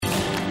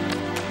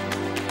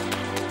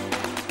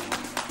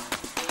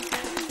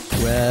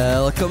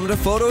Welcome to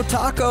Photo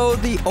Taco,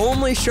 the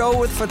only show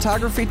with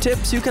photography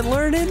tips you can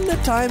learn in the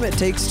time it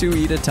takes to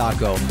eat a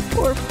taco,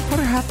 or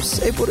perhaps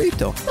a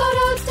burrito.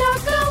 Photo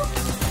Taco!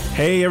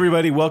 Hey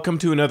everybody, welcome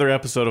to another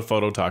episode of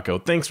Photo Taco.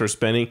 Thanks for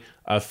spending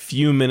a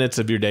few minutes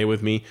of your day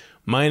with me.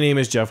 My name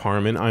is Jeff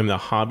Harmon. I'm the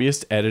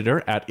hobbyist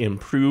editor at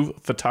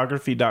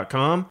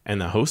improvephotography.com and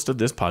the host of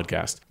this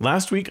podcast.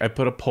 Last week, I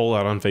put a poll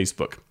out on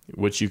Facebook,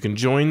 which you can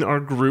join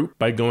our group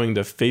by going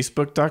to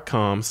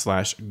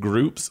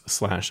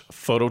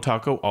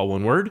facebook.com/groups/phototaco, all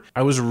one word.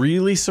 I was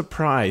really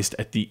surprised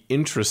at the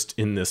interest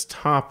in this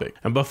topic.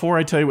 And before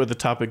I tell you what the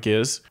topic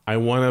is, I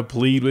want to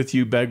plead with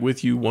you, beg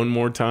with you one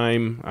more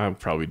time. I'll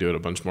probably do it a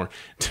bunch more.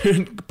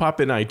 To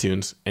pop in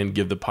iTunes and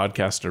give the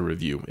podcast a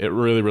review. It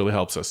really, really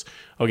helps us.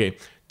 Okay.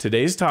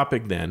 Today's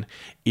topic then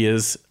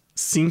is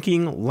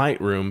syncing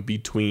Lightroom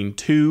between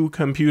two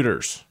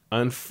computers.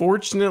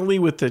 Unfortunately,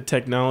 with the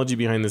technology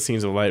behind the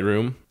scenes of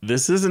Lightroom,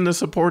 this isn't a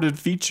supported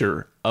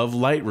feature of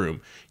Lightroom.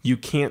 You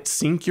can't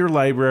sync your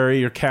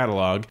library or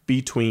catalog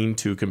between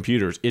two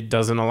computers. It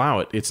doesn't allow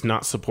it. It's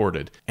not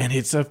supported. And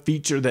it's a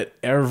feature that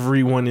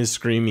everyone is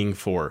screaming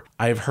for.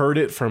 I've heard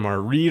it from our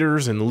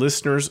readers and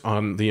listeners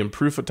on the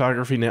Improve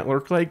Photography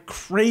Network like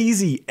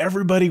crazy.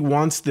 Everybody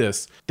wants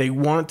this. They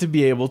want to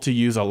be able to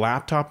use a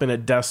laptop and a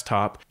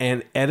desktop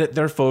and edit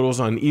their photos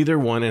on either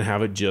one and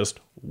have it just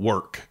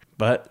work.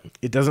 But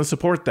it doesn't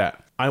support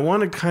that. I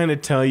want to kind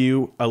of tell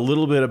you a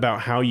little bit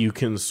about how you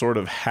can sort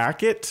of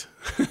hack it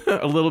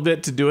a little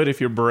bit to do it.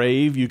 If you're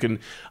brave, you can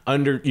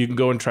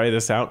go and try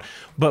this out.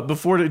 But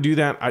before to do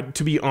that,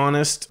 to be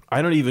honest,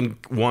 I don't even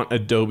want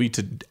Adobe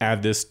to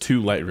add this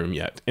to Lightroom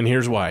yet. And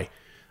here's why.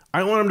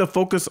 I want them to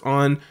focus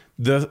on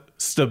the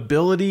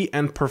stability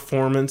and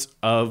performance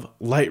of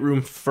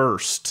Lightroom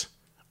first.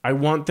 I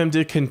want them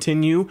to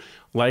continue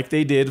like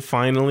they did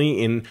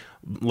finally in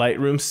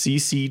Lightroom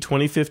CC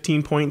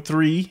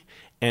 2015.3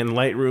 and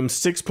Lightroom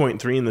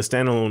 6.3 in the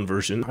standalone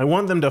version. I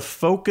want them to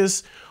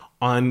focus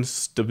on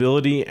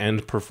stability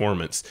and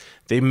performance.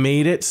 They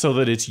made it so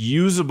that it's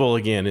usable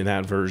again in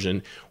that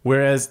version,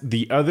 whereas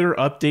the other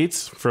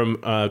updates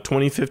from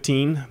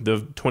 2015,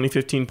 the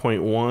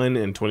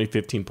 2015.1 and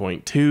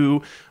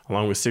 2015.2,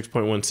 along with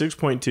 6.1,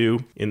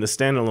 6.2 in the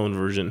standalone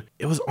version,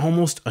 it was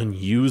almost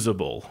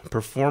unusable.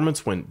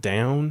 Performance went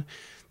down.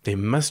 They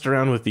messed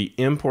around with the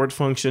import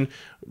function.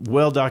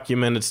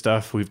 Well-documented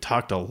stuff. We've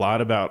talked a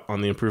lot about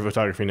on the Improve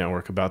Photography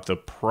Network about the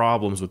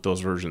problems with those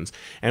versions.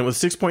 And with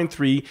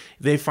 6.3,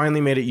 they finally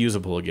made it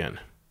usable again.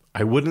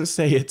 I wouldn't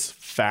say it's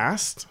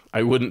fast.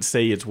 I wouldn't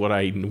say it's what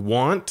I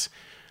want.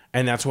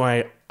 And that's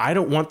why I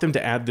don't want them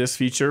to add this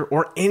feature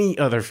or any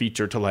other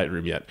feature to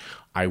Lightroom yet.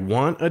 I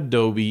want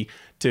Adobe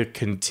to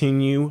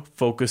continue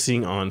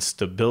focusing on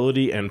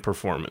stability and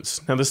performance.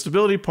 Now, the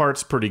stability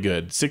part's pretty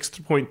good.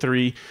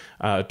 6.3,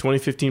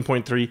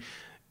 2015.3,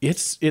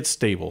 it's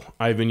stable.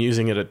 I've been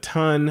using it a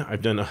ton.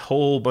 I've done a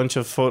whole bunch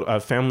of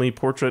family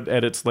portrait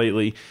edits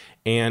lately,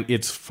 and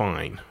it's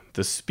fine.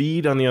 The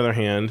speed, on the other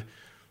hand,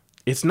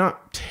 it's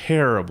not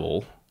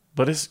terrible,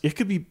 but it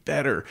could be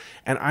better.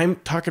 And I'm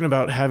talking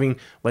about having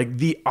like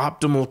the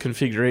optimal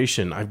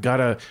configuration. I've got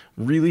a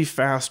really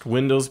fast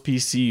Windows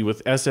PC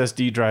with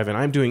SSD drive, and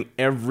I'm doing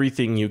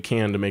everything you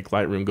can to make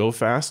Lightroom go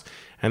fast.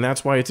 And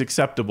that's why it's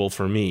acceptable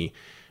for me.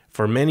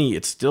 For many,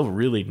 it's still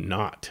really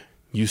not.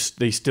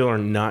 They still are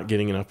not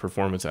getting enough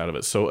performance out of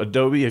it. So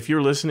Adobe, if you're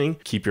listening,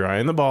 keep your eye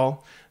on the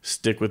ball.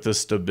 Stick with the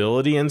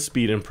stability and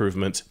speed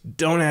improvements.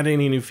 Don't add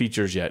any new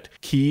features yet.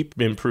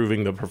 Keep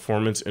improving the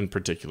performance in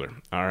particular.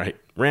 All right,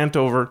 rant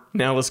over.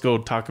 Now let's go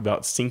talk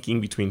about syncing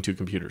between two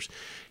computers.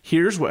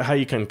 Here's how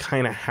you can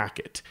kind of hack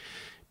it.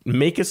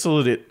 Make it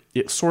so that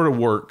it sort of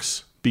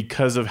works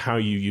because of how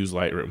you use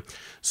Lightroom.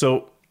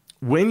 So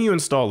when you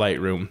install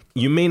Lightroom,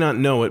 you may not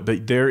know it,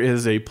 but there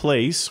is a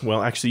place,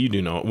 well, actually you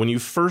do know it. When you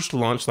first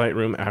launch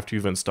Lightroom after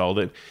you've installed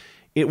it,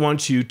 it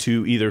wants you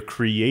to either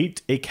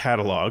create a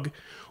catalog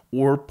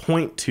or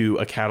point to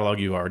a catalog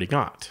you've already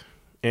got.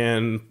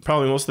 And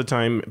probably most of the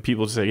time,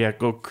 people say, yeah,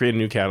 go create a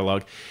new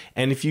catalog.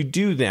 And if you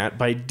do that,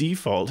 by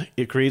default,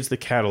 it creates the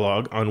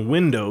catalog on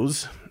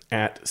Windows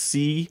at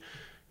C,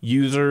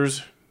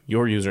 users,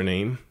 your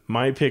username,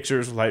 my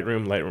pictures,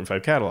 Lightroom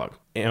 5 catalog,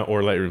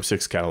 or Lightroom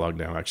 6 catalog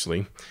now,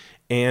 actually.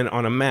 And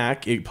on a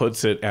Mac, it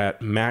puts it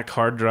at Mac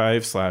hard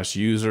drive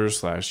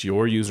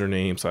 /user/your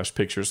username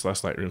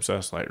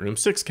 /pictures/Lightroom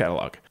 6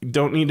 catalog.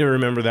 Don't need to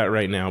remember that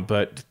right now,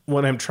 but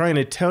what I'm trying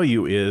to tell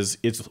you is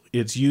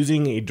it's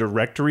using a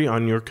directory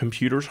on your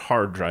computer's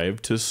hard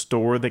drive to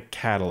store the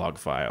catalog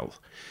files.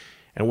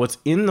 And what's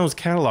in those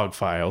catalog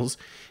files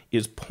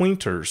is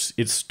pointers.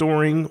 It's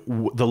storing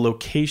the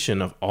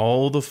location of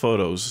all the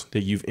photos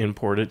that you've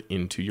imported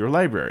into your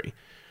library.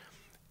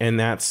 And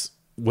that's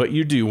what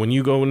you do when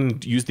you go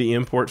and use the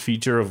import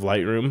feature of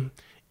Lightroom.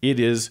 It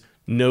is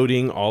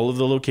noting all of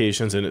the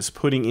locations, and it's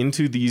putting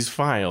into these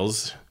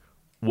files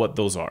what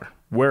those are,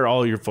 where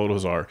all your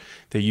photos are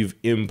that you've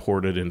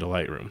imported into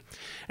Lightroom.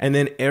 And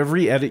then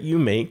every edit you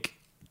make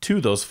to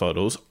those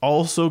photos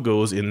also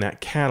goes in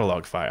that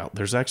catalog file.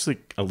 There's actually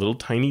a little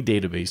tiny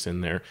database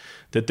in there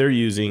that they're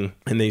using,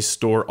 and they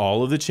store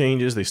all of the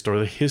changes. They store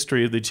the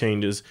history of the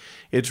changes.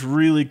 It's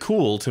really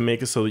cool to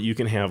make it so that you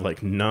can have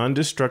like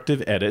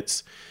non-destructive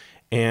edits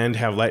and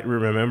have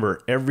Lightroom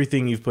remember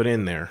everything you've put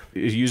in there.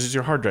 It uses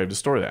your hard drive to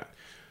store that.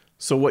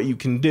 So what you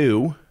can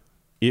do,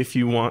 if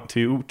you want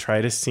to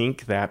try to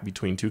sync that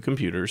between two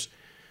computers,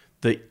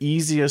 the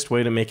easiest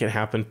way to make it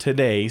happen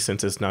today,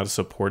 since it's not a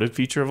supported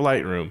feature of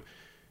Lightroom,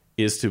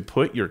 is to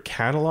put your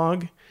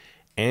catalog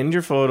and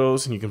your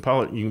photos, and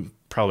you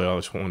probably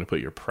always want to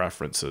put your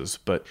preferences,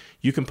 but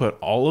you can put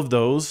all of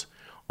those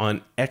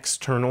on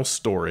external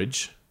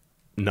storage,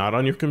 not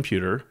on your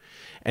computer,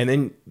 and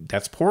then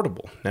that's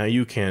portable. Now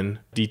you can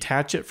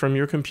detach it from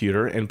your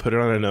computer and put it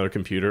on another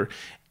computer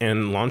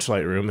and launch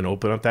Lightroom and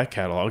open up that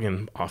catalog,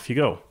 and off you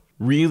go.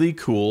 Really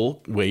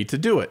cool way to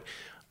do it.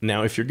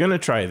 Now, if you're going to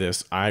try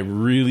this, I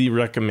really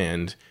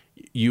recommend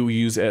you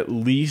use at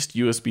least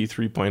USB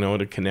 3.0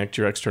 to connect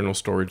your external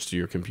storage to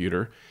your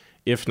computer.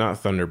 If not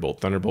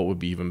Thunderbolt. Thunderbolt would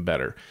be even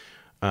better.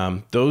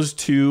 Those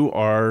two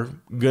are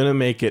going to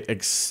make it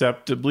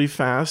acceptably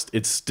fast.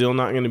 It's still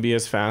not going to be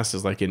as fast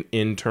as like an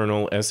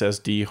internal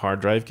SSD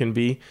hard drive can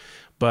be,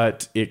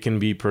 but it can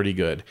be pretty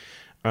good.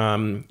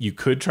 You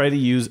could try to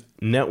use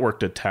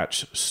networked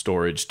attached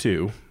storage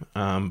too,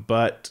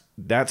 but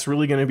that's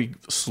really going to be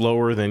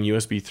slower than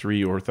USB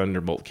 3 or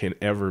Thunderbolt can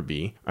ever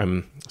be.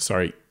 I'm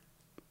sorry,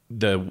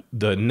 the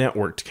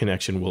networked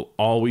connection will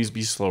always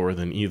be slower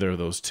than either of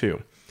those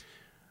two.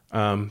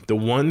 The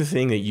one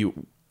thing that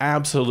you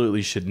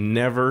absolutely should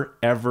never,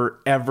 ever,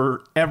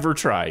 ever, ever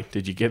try,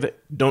 did you get it?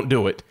 Don't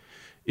do it,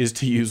 is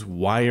to use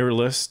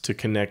wireless to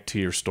connect to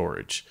your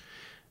storage.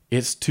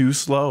 It's too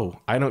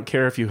slow. I don't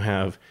care if you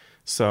have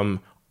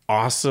some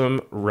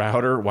awesome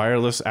router,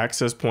 wireless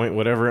access point,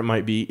 whatever it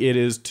might be, it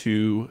is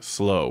too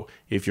slow.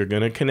 If you're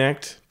going to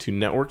connect to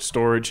network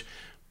storage,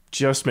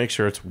 just make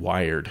sure it's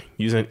wired.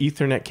 Use an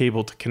Ethernet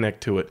cable to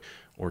connect to it,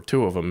 or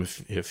two of them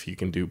if you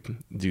can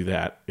do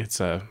that. That's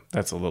a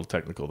little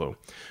technical though.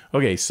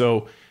 Okay,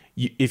 so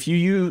if you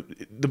use,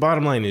 the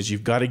bottom line is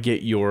you've got to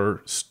get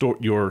your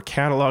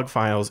catalog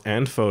files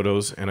and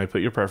photos, and I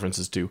put your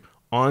preferences to,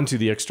 onto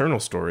the external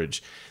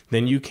storage.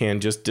 Then you can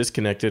just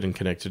disconnect it and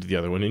connect it to the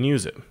other one and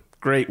use it.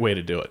 Great way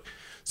to do it.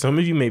 Some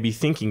of you may be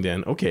thinking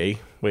then, okay,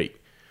 wait,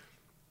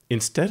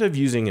 instead of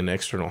using an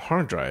external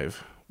hard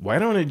drive, why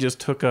don't I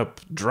just hook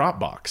up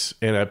Dropbox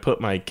and I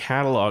put my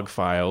catalog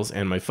files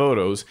and my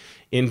photos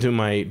into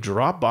my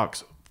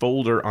Dropbox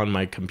folder on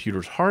my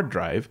computer's hard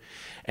drive,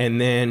 and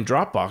then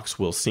Dropbox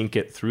will sync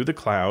it through the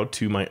cloud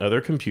to my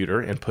other computer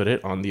and put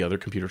it on the other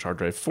computer's hard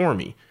drive for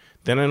me.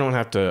 Then I don't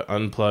have to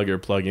unplug or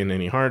plug in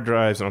any hard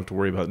drives. I don't have to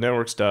worry about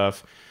network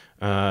stuff.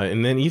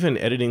 And then even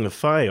editing the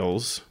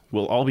files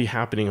will all be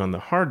happening on the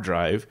hard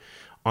drive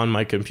on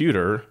my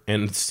computer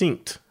and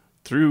synced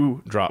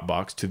through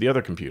Dropbox to the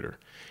other computer.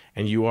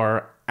 And you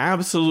are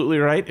absolutely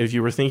right. If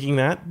you were thinking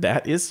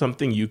that is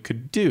something you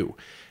could do.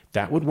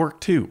 That would work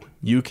too.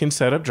 You can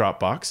set up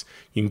Dropbox.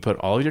 You can put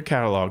all of your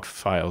catalog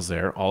files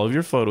there, all of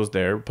your photos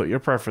there, put your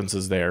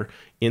preferences there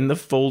in the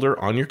folder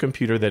on your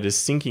computer that is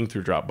syncing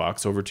through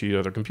Dropbox over to your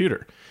other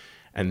computer.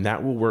 And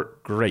that will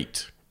work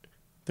great.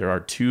 There are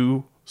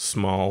two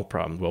small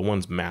problems. Well,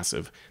 one's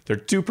massive. There are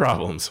two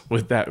problems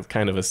with that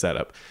kind of a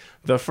setup.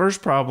 The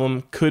first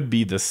problem could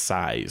be the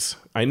size.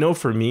 I know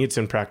for me it's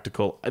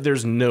impractical.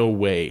 There's no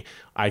way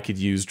I could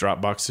use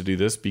Dropbox to do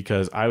this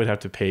because I would have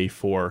to pay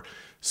for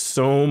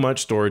so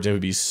much storage and it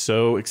would be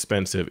so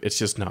expensive. It's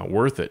just not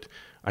worth it.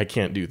 I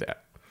can't do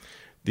that.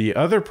 The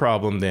other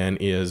problem then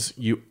is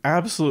you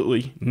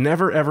absolutely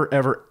never, ever,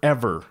 ever,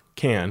 ever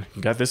can.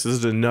 Got this? This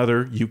is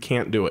another, you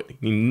can't do it.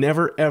 You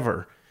never,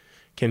 ever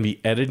can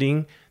be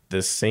editing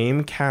the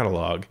same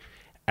catalog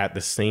at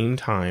the same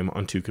time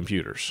on two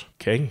computers.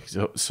 Okay,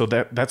 so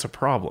that's a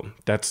problem.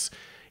 It's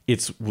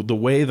the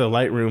way the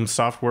Lightroom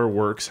software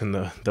works and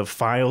the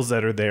files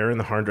that are there in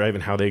the hard drive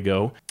and how they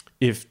go.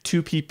 If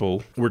two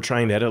people were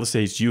trying to edit, let's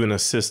say it's you and an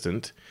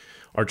assistant,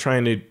 are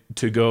trying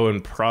to go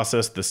and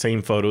process the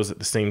same photos at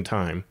the same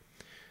time,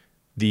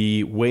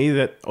 the way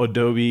that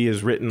Adobe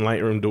has written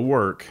Lightroom to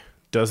work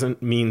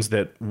doesn't means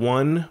that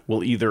one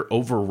will either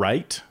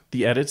overwrite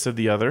the edits of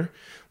the other.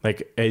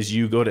 Like as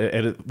you go to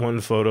edit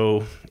one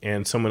photo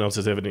and someone else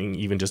is editing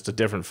even just a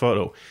different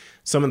photo,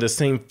 some of the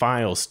same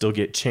files still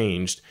get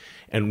changed,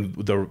 and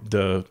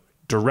the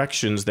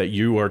directions that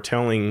you are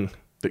telling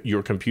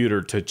your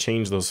computer to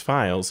change those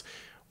files,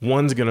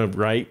 one's going to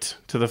write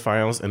to the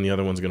files and the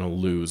other one's going to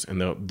lose,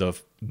 and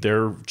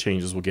their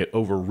changes will get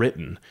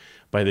overwritten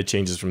by the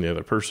changes from the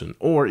other person.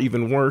 Or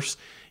even worse,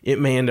 it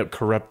may end up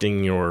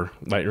corrupting your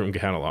Lightroom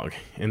catalog,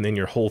 and then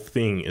your whole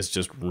thing is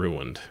just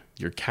ruined.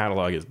 Your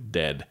catalog is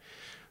dead.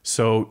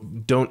 So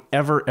don't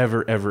ever,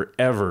 ever, ever,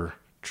 ever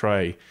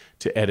try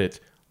to edit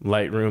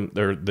Lightroom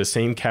or the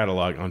same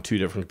catalog on two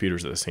different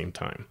computers at the same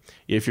time.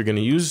 If you're going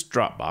to use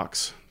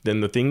Dropbox,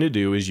 then the thing to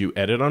do is you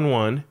edit on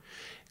one,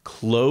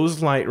 close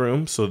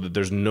Lightroom so that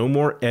there's no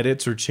more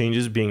edits or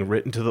changes being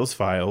written to those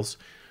files,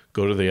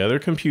 go to the other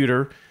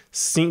computer,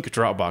 sync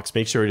Dropbox.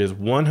 Make sure it is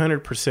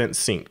 100%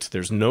 synced.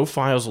 There's no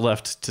files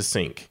left to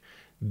sync.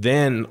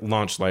 Then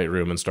launch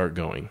Lightroom and start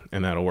going,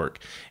 and that'll work.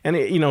 And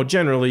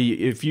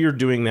generally, if you're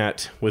doing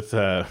that with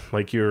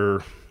like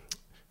your,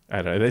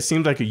 I don't know, that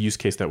seems like a use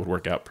case that would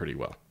work out pretty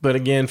well. But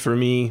again, for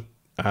me,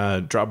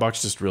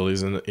 Dropbox just really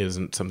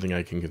isn't something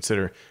I can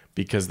consider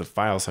because the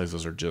file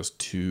sizes are just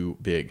too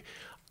big.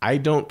 I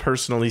don't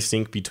personally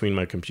sync between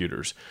my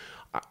computers.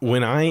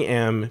 When I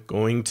am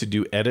going to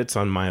do edits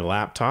on my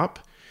laptop,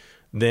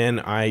 then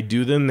I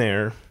do them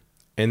there.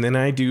 And then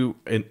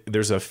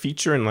there's a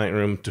feature in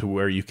Lightroom to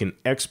where you can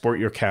export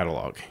your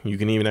catalog. You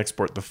can even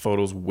export the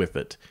photos with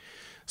it.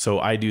 So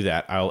I do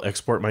that. I'll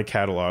export my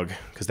catalog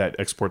because that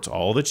exports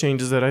all the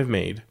changes that I've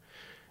made.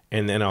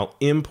 And then I'll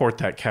import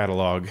that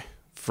catalog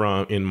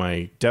in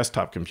my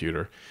desktop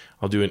computer.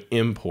 I'll do an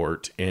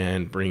import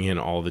and bring in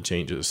all the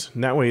changes.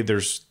 And that way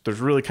there's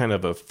really kind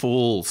of a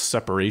full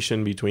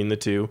separation between the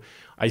two.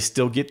 I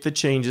still get the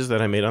changes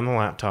that I made on the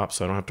laptop,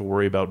 so I don't have to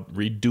worry about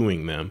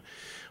redoing them.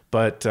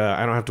 But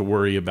I don't have to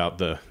worry about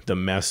the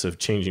mess of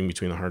changing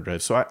between the hard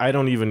drives. So I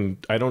don't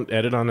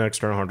edit on an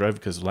external hard drive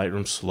because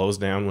Lightroom slows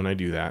down when I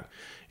do that.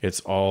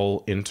 It's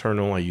all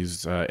internal. I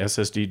use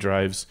SSD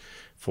drives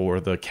for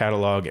the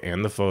catalog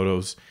and the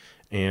photos,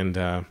 and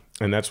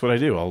that's what I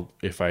do.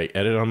 If I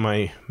edit on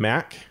my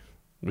Mac,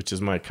 which is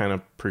my kind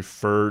of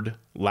preferred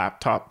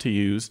laptop to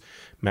use,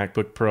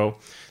 MacBook Pro,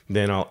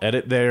 then I'll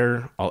edit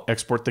there. I'll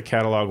export the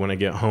catalog when I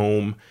get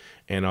home,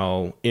 and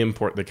I'll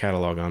import the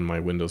catalog on my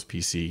Windows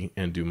PC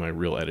and do my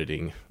real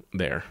editing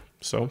there.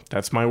 So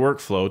that's my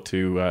workflow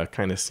to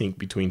kind of sync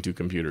between two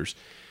computers.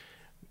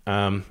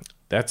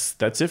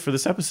 That's it for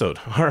this episode.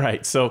 All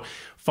right, so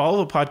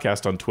follow the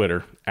podcast on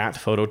Twitter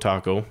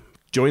 @PhotoTaco.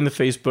 Join the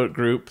Facebook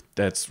group.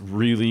 That's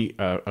really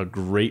a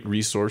great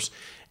resource.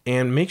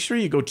 And make sure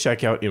you go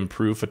check out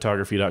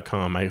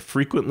improvephotography.com. I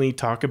frequently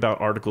talk about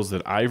articles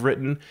that I've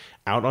written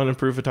out on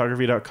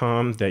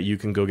improvephotography.com that you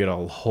can go get a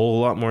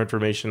whole lot more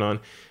information on.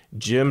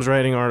 Jim's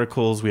writing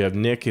articles. We have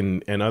Nick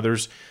and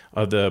others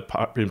of the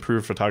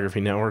Improved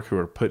Photography Network who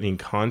are putting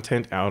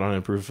content out on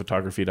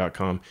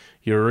improvephotography.com.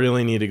 You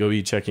really need to go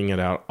be checking it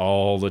out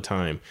all the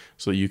time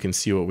so that you can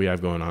see what we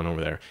have going on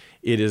over there.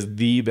 It is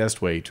the best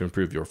way to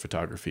improve your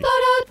photography.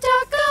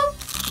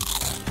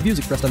 The views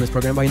expressed on this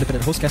program by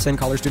independent host guests and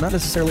callers do not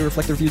necessarily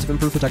reflect the views of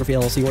Improved Photography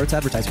LLC or its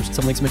advertisers.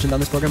 Some links mentioned on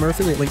this program are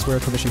affiliate links where a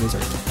permission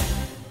reserved.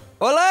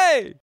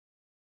 Olé!